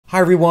Hi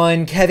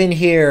everyone, Kevin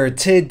here.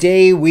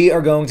 Today we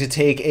are going to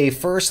take a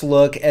first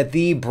look at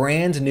the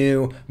brand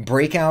new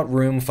breakout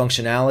room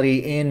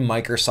functionality in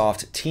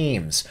Microsoft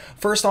Teams.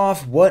 First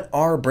off, what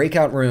are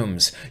breakout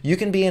rooms? You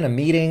can be in a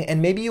meeting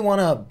and maybe you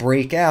want to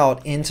break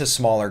out into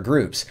smaller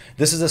groups.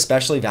 This is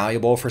especially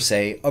valuable for,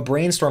 say, a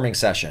brainstorming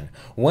session.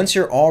 Once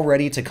you're all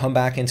ready to come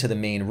back into the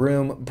main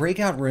room,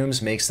 breakout rooms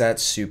makes that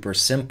super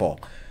simple.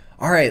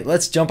 All right,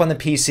 let's jump on the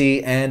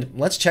PC and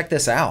let's check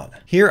this out.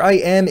 Here I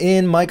am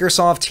in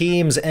Microsoft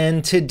Teams,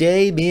 and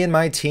today me and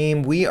my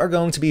team, we are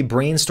going to be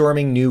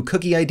brainstorming new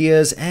cookie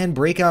ideas, and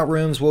breakout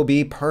rooms will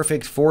be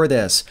perfect for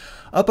this.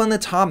 Up on the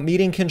top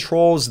meeting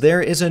controls,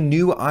 there is a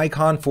new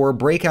icon for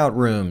breakout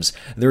rooms.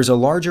 There's a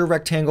larger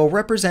rectangle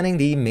representing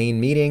the main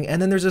meeting, and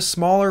then there's a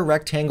smaller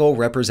rectangle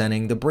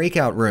representing the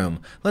breakout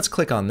room. Let's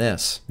click on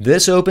this.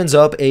 This opens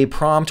up a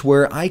prompt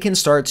where I can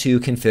start to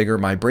configure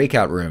my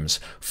breakout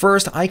rooms.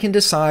 First, I can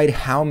decide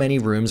how many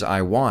rooms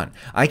I want.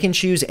 I can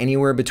choose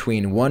anywhere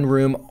between one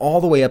room all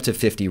the way up to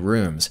 50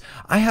 rooms.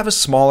 I have a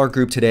smaller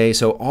group today,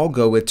 so I'll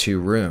go with 2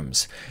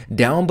 rooms.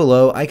 Down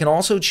below, I can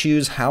also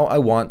choose how I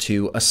want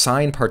to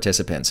assign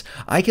participants.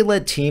 I could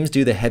let Teams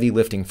do the heavy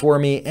lifting for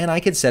me, and I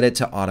could set it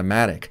to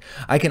automatic.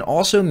 I can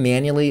also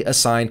manually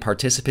assign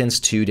participants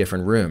to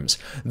different rooms.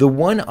 The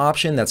one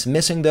option that's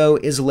missing though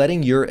is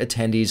letting your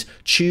attendees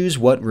choose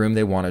what room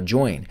they want to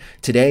join.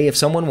 Today, if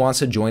someone wants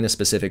to join a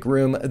specific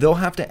room, they'll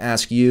have to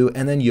ask you,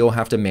 and then you'll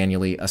have to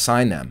manually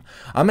assign them.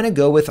 I'm going to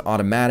go with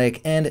automatic,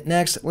 and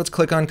next, let's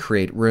click on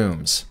Create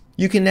Rooms.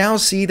 You can now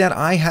see that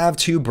I have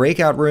 2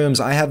 breakout rooms.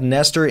 I have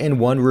Nestor in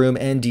one room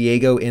and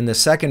Diego in the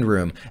second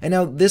room. And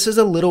now this is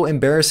a little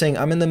embarrassing.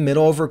 I'm in the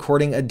middle of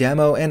recording a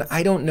demo and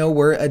I don't know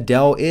where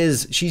Adele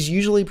is. She's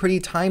usually pretty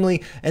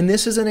timely, and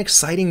this is an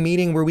exciting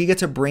meeting where we get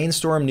to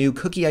brainstorm new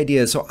cookie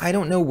ideas, so I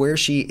don't know where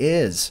she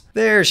is.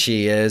 There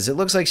she is. It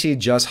looks like she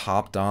just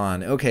hopped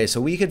on. Okay, so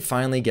we could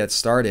finally get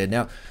started.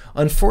 Now,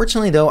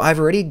 unfortunately though, I've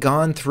already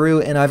gone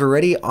through and I've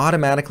already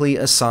automatically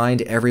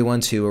assigned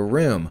everyone to a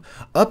room.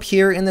 Up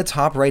here in the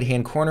top right-hand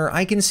corner,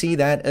 I can see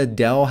that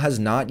Adele has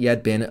not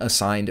yet been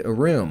assigned a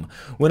room.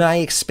 When I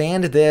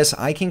expand this,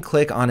 I can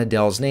click on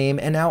Adele's name,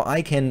 and now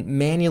I can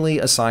manually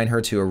assign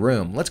her to a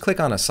room. Let's click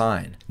on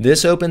Assign.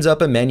 This opens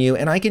up a menu,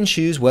 and I can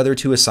choose whether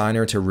to assign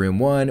her to room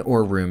 1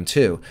 or room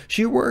 2.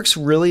 She works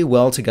really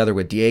well together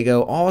with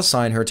Diego. I'll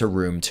assign her to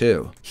room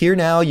 2. Here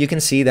now you can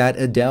see that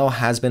Adele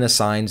has been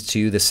assigned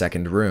to the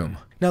second room.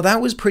 Now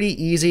that was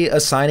pretty easy,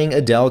 assigning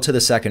Adele to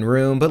the second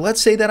room, but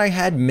let's say that I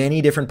had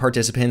many different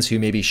participants who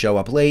maybe show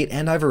up late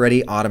and I've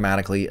already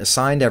automatically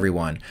assigned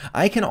everyone.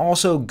 I can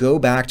also go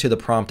back to the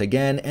prompt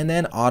again and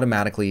then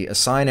automatically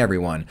assign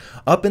everyone.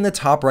 Up in the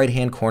top right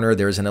hand corner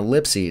there's an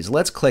ellipses.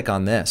 Let's click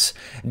on this.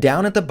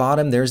 Down at the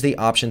bottom there's the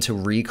option to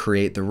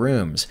recreate the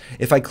rooms.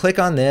 If I click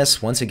on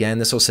this, once again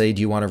this will say,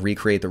 do you want to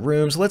recreate the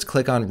rooms? Let's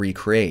click on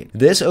recreate.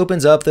 This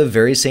opens up the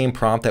very same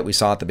prompt that we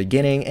saw at the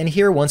beginning, and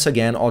here once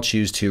again I'll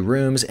choose 2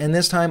 rooms, and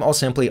this time I'll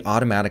simply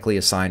automatically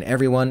assign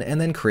everyone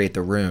and then create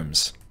the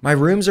rooms. My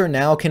rooms are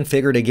now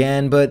configured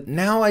again, but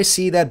now I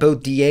see that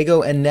both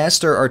Diego and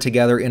Nestor are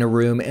together in a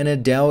room and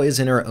Adele is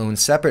in her own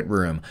separate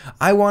room.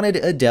 I wanted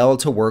Adele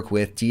to work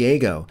with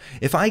Diego.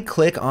 If I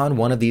click on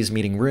one of these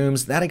meeting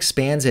rooms, that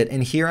expands it,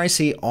 and here I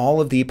see all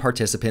of the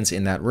participants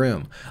in that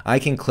room. I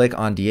can click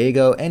on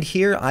Diego, and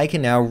here I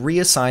can now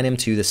reassign him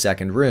to the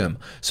second room.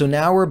 So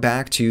now we're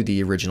back to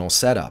the original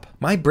setup.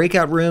 My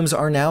breakout rooms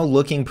are now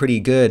looking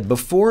pretty good.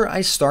 Before I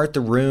start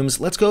the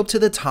rooms, let's go up to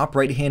the top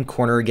right hand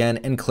corner again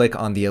and click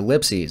on the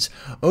ellipses.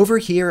 Over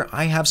here,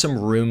 I have some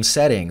room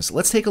settings.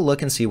 Let's take a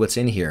look and see what's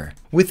in here.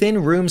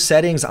 Within room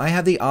settings, I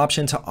have the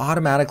option to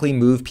automatically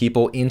move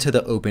people into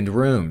the opened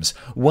rooms.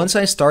 Once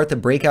I start the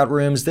breakout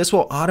rooms, this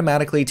will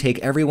automatically take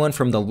everyone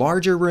from the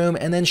larger room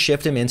and then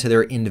shift them into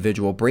their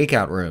individual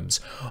breakout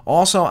rooms.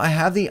 Also, I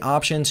have the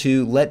option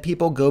to let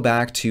people go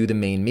back to the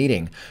main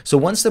meeting. So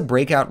once the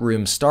breakout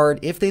rooms start,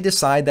 if they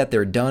decide that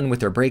they're done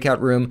with their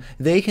breakout room,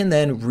 they can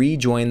then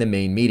rejoin the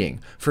main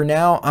meeting. For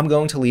now, I'm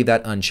going to leave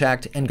that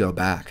unchecked and go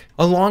back.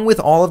 Along with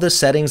all of the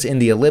settings in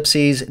the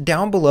ellipses,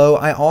 down below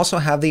I also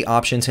have the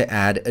option to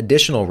add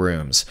additional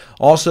rooms.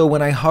 Also,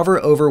 when I hover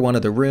over one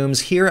of the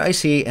rooms, here I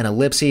see an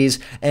ellipses,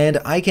 and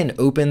I can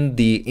open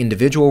the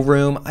individual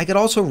room. I could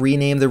also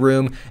rename the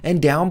room,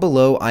 and down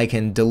below I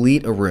can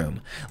delete a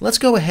room. Let's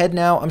go ahead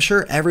now. I'm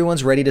sure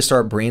everyone's ready to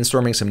start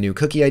brainstorming some new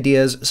cookie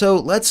ideas, so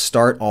let's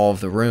start all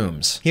of the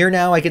rooms. Here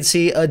now I can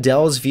see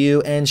Adele's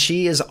view, and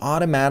she is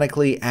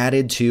automatically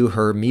added to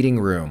her meeting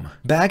room.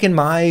 Back in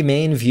my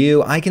main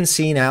view, I can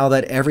see now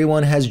that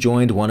everyone has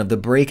joined one of the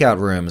breakout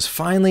rooms.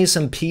 Finally,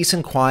 some peace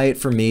and quiet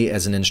for me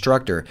as an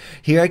instructor.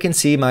 Here I can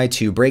see my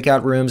 2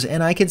 breakout rooms,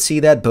 and I can see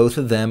that both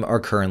of them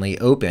are currently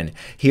open.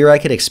 Here I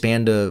could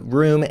expand a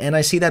room, and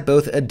I see that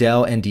both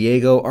Adele and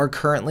Diego are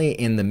currently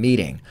in the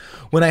meeting.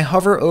 When I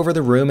hover over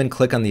the room and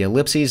click on the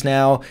ellipses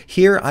now,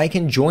 here I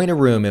can join a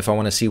room if I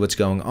want to see what's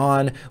going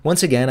on.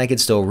 Once again, I could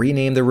still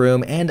rename the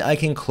room, and I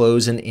can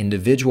close an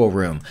individual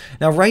room.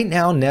 Now right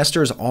now,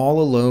 Nestor's all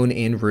alone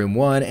in room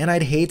 1, and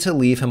I'd hate to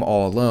leave him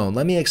all alone.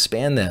 Let me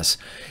expand this.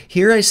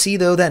 Here I see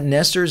though that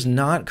Nestor's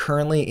not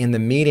currently in the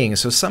meeting,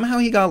 so somehow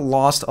he got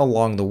lost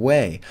along the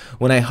way.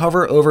 When I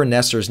hover over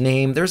Nestor's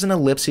name, there's an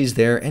ellipses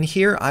there, and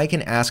here I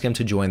can ask him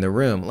to join the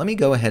room. Let me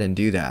go ahead and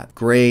do that.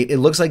 Great, it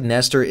looks like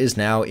Nestor is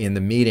now in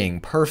the meeting.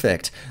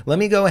 Perfect. Let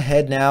me go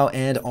ahead now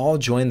and I'll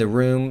join the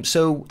room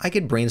so I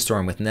could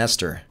brainstorm with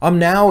Nestor. I'm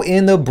now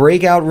in the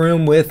breakout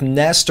room with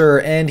Nestor,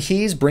 and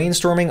he's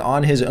brainstorming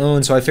on his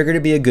own, so I figured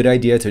it'd be a good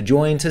idea to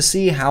join to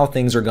see how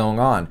things are going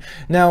on.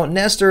 Now,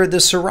 Nestor, the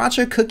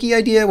sriracha cookie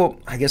idea, well,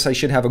 I guess I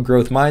should have a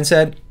growth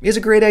mindset, is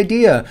a great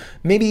idea.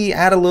 Maybe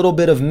add a little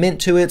bit of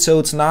mint to it so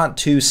it's not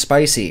too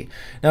spicy.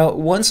 Now,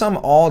 once I'm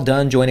all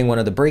done joining one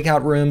of the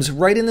breakout rooms,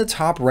 right in the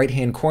top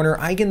right-hand corner,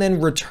 I can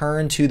then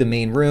return to the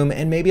main room,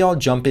 and maybe I'll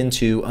jump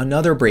into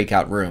another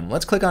breakout room.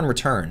 Let's click on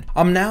return.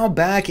 I'm now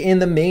back in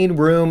the main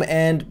room,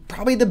 and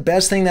probably the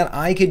best thing that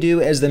I could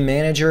do as the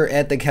manager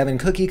at the Kevin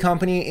Cookie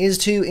Company is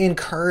to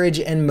encourage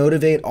and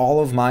motivate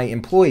all of my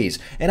employees.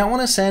 And I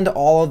want to send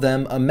all of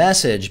them a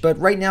message, but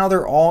right now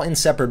they're all in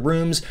separate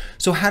rooms.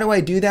 So how do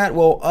I do that?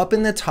 Well, up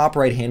in the top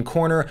right-hand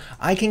corner,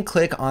 I can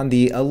click on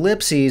the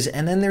ellipses,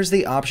 and then there's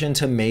the option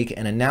to make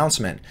an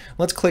announcement.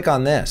 Let's click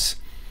on this.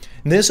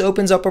 This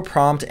opens up a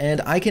prompt,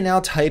 and I can now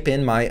type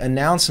in my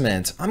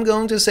announcement. I'm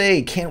going to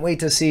say, can't wait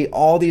to see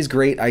all these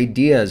great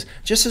ideas,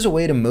 just as a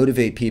way to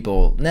motivate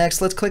people. Next,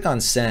 let's click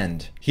on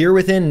send. Here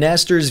within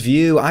Nestor's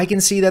view, I can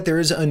see that there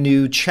is a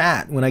new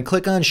chat. When I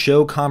click on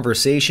show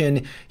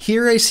conversation,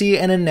 here I see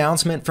an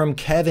announcement from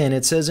Kevin.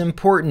 It says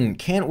important,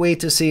 can't wait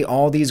to see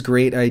all these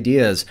great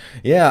ideas.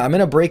 Yeah, I'm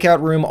in a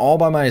breakout room all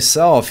by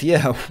myself.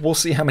 Yeah, we'll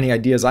see how many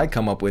ideas I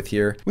come up with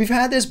here. We've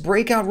had this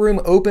breakout room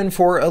open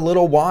for a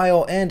little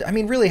while, and I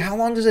mean, really, how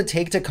long does it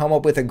take to come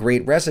up with a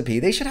great recipe?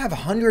 They should have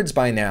hundreds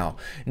by now.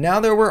 Now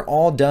that we're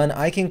all done,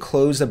 I can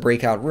close the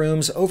breakout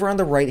rooms. Over on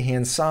the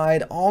right-hand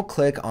side, I'll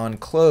click on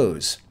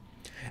close.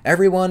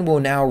 Everyone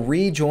will now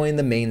rejoin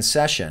the main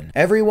session.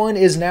 Everyone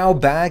is now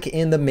back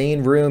in the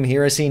main room.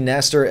 Here I see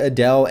Nestor,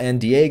 Adele,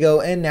 and Diego,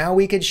 and now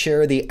we could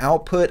share the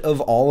output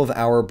of all of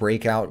our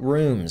breakout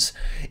rooms.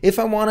 If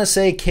I want to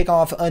say kick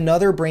off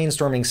another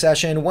brainstorming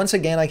session, once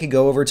again I could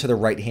go over to the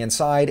right-hand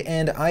side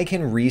and I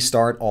can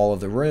restart all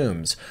of the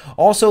rooms.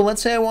 Also,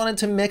 let's say I wanted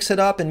to mix it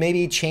up and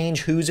maybe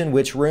change who's in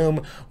which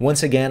room.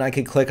 Once again, I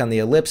could click on the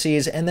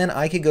ellipses and then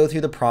I could go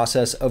through the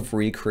process of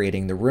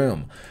recreating the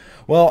room.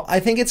 Well, I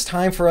think it's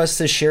time for us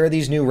to share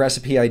these new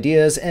recipe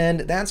ideas,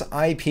 and that's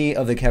IP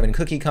of the Kevin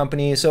Cookie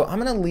Company, so I'm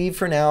gonna leave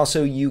for now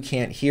so you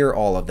can't hear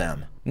all of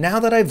them. Now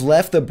that I've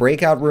left the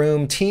breakout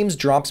room, Teams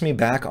drops me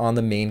back on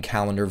the main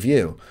calendar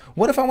view.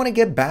 What if I want to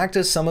get back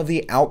to some of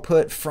the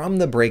output from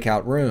the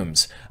breakout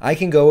rooms? I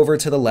can go over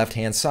to the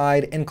left-hand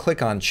side and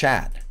click on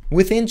chat.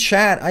 Within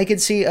chat, I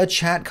could see a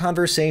chat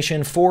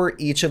conversation for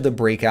each of the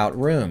breakout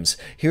rooms.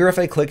 Here, if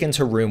I click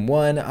into room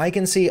 1, I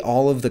can see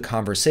all of the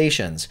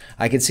conversations.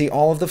 I can see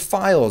all of the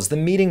files, the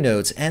meeting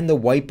notes, and the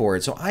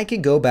whiteboard, so I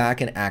could go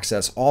back and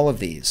access all of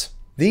these.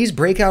 These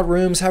breakout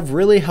rooms have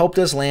really helped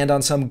us land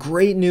on some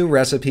great new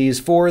recipes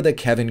for the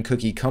Kevin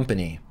Cookie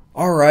Company.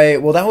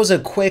 Alright, well that was a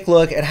quick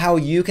look at how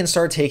you can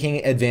start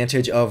taking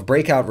advantage of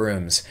breakout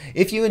rooms.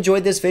 If you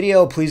enjoyed this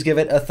video, please give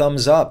it a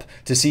thumbs up.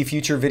 To see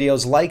future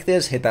videos like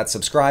this, hit that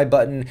subscribe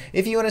button.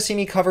 If you want to see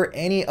me cover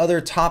any other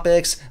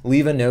topics,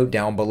 leave a note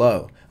down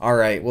below.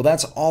 Alright, well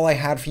that's all I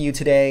had for you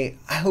today.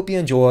 I hope you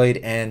enjoyed,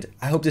 and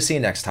I hope to see you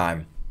next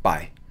time.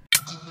 Bye.